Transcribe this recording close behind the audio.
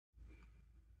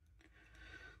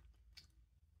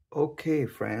Okay,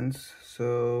 friends,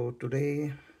 so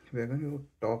today we're going to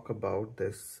talk about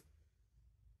this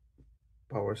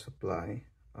power supply.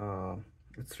 Uh,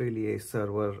 it's really a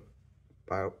server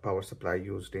power supply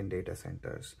used in data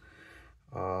centers.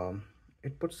 Um,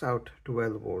 it puts out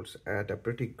 12 volts at a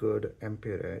pretty good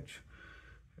amperage,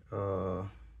 uh,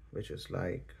 which is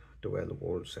like 12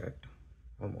 volts at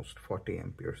almost 40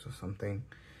 amperes or something,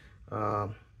 uh,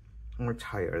 much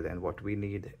higher than what we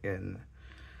need in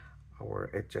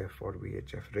our HF or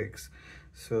VHF rigs.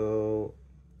 So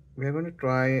we're going to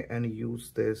try and use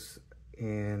this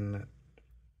in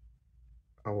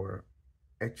our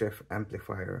HF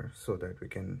amplifier so that we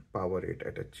can power it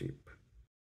at a cheap.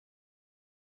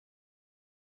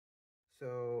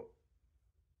 So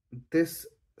this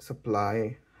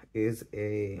supply is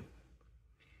a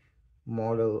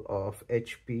model of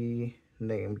HP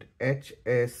named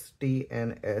HSTNS,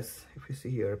 if you see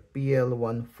here,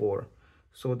 PL14.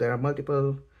 So there are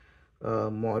multiple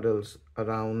models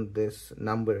around this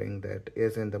numbering that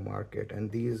is in the market,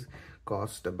 and these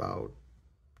cost about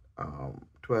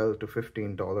 12 to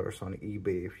 $15 on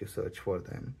eBay if you search for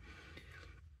them.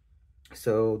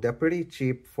 So they're pretty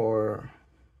cheap for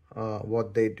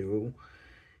what they do,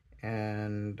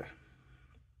 and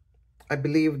I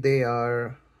believe they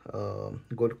are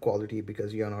good quality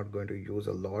because you're not going to use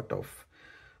a lot of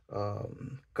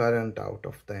current out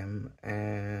of them,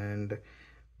 and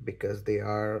because they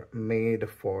are made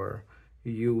for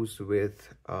use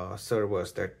with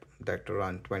servers that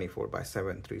run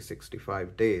 24/7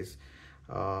 365 days,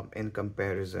 in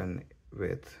comparison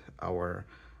with our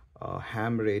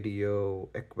ham radio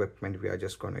equipment we are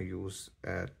just going to use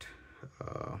at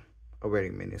a very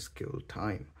minuscule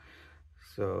time.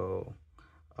 So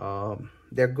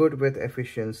they're good with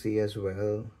efficiency as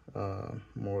well,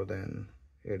 more than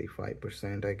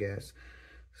 85%, I guess.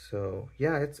 So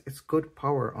yeah, it's good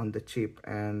power on the cheap,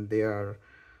 and they are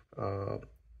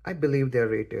I believe they're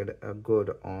rated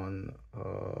good on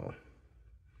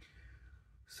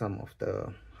some of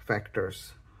the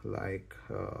factors like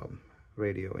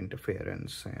radio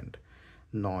interference and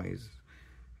noise,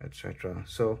 etc.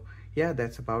 So yeah,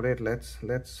 that's about it.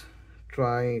 Let's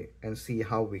try and see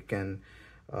how we can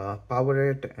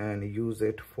power it and use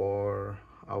it for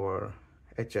our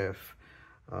HF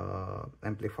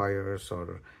amplifiers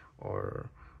or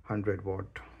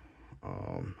 100-watt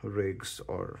rigs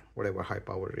or whatever high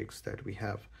power rigs that we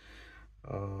have.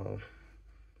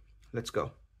 Let's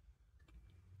go.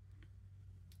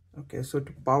 Okay, so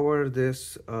to power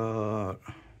this, okay,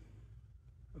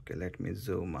 let me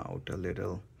zoom out a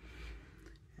little.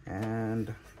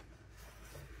 And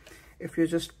if you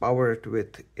just power it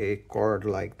with a cord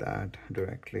like that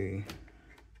directly,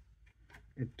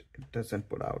 it doesn't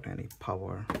put out any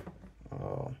power.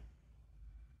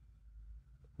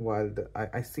 While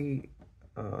I see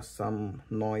some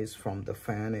noise from the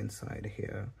fan inside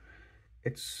here,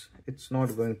 it's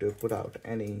not going to put out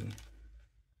any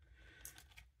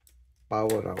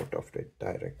power out of it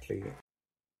directly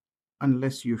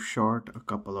unless you short a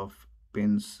couple of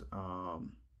pins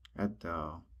at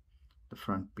the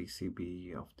front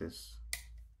PCB of this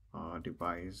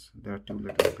device. There are two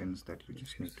little pins that you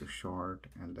just need to short,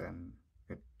 and then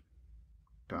it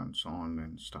turns on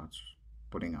and starts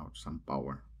putting out some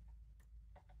power.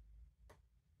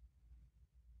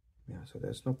 Yeah, so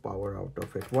there's no power out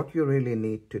of it. What you really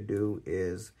need to do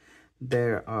is,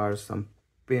 there are some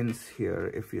pins here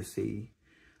if you see.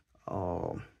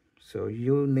 So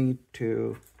you need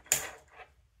to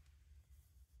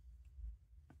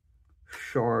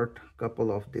short a couple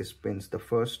of these pins. The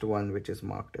first one, which is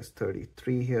marked as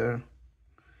 33 here,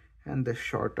 and the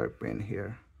shorter pin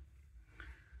here.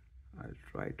 I'll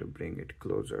try to bring it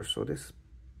closer. So this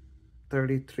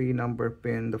 33 number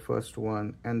pin, the first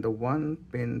one, and the one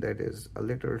pin that is a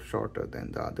little shorter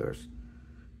than the others,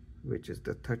 which is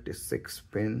the 36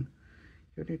 pin.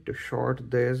 You need to short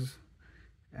this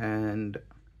and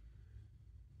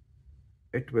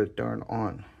it will turn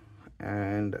on.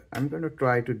 And I'm going to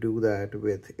try to do that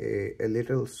with a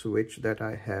little switch that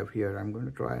I have here. I'm going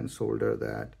to try and solder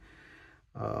that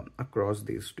across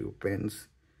these two pins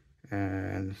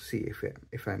and see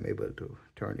if I'm able to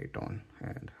turn it on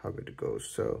and how it goes.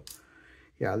 So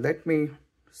yeah, let me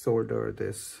solder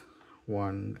this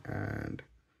one and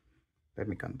let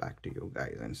me come back to you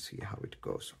guys and see how it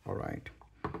goes. All right.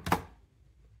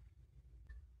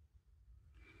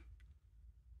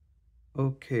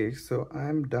 Okay, so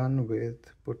I'm done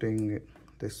with putting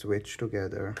the switch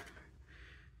together.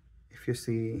 If you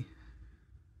see,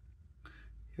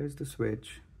 here's the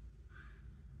switch,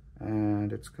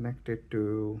 and it's connected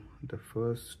to the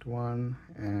first one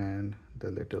and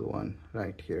the little one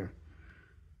right here.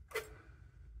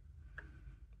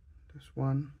 this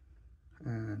one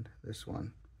and this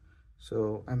one.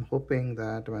 So I'm hoping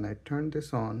that when I turn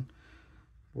this on,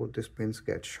 both these pins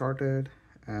get shorted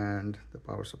and the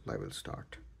power supply will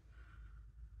start,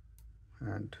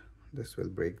 and this will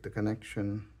break the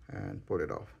connection and put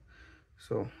it off.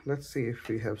 So let's see if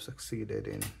we have succeeded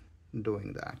in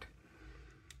doing that.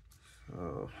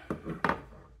 So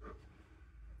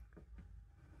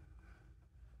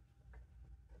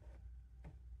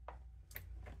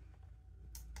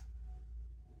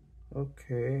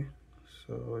okay,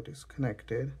 so it is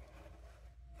connected.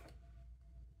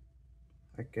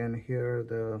 I can hear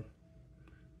the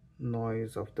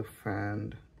noise of the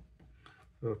fan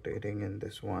rotating in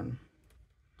this one.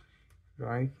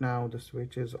 Right now the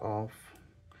switch is off.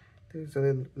 There's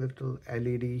a little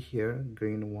LED here,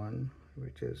 green one,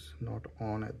 which is not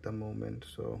on at the moment,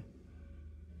 so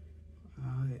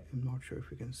I am not sure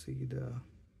if you can see the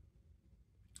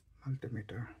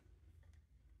multimeter.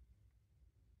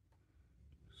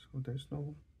 So there's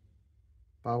no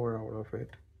power out of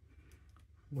it.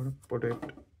 I'm gonna put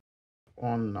it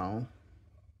on now.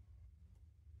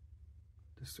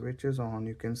 The switch is on.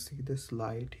 You can see this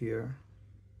light here.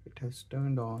 It has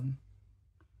turned on,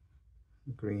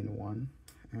 green one,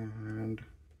 and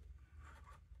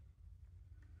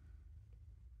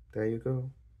there you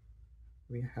go.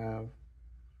 We have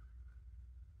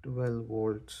 12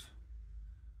 volts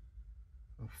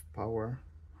of power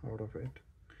out of it.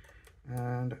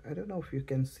 And I don't know if you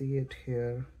can see it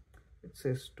here. It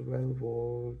says 12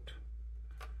 volt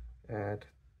at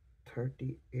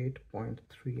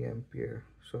 38.3 ampere.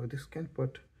 So this can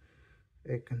put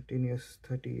a continuous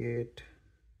 38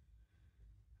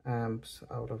 amps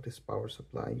out of this power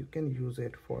supply. You can use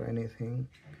it for anything.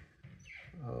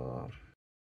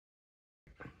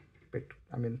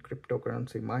 I mean,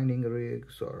 cryptocurrency mining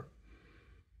rigs or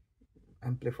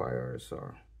amplifiers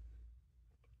or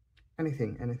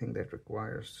anything that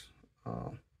requires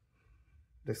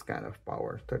this kind of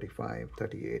power,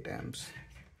 38 amps.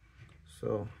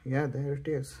 So yeah, there it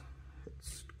is.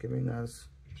 It's giving us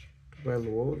 12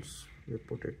 volts. We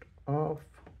put it off,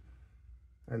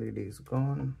 LED is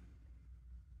gone,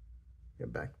 we're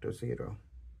back to 0.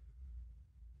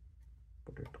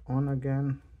 Put it on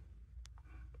again,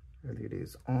 LED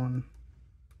is on,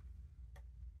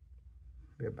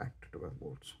 we're back to 12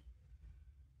 volts.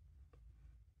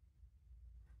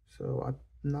 So I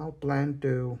now plan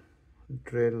to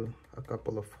drill a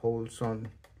couple of holes on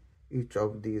each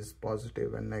of these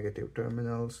positive and negative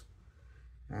terminals,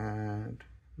 and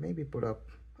maybe put up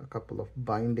a couple of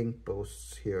binding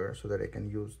posts here so that I can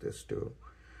use this to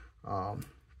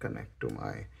connect to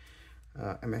my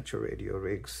amateur radio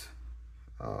rigs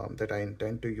that I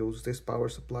intend to use this power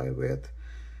supply with.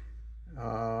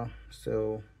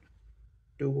 So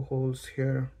 2 holes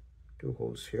here, 2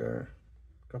 holes here,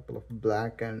 a couple of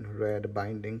black and red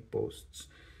binding posts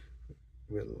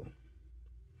will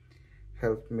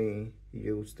help me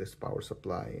use this power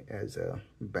supply as a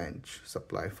bench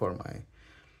supply for my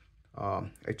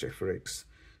HF rigs.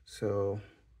 So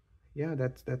yeah,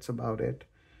 that's about it.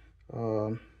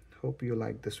 Hope you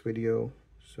like this video,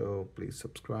 so please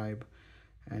subscribe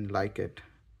and like it.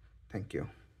 Thank you.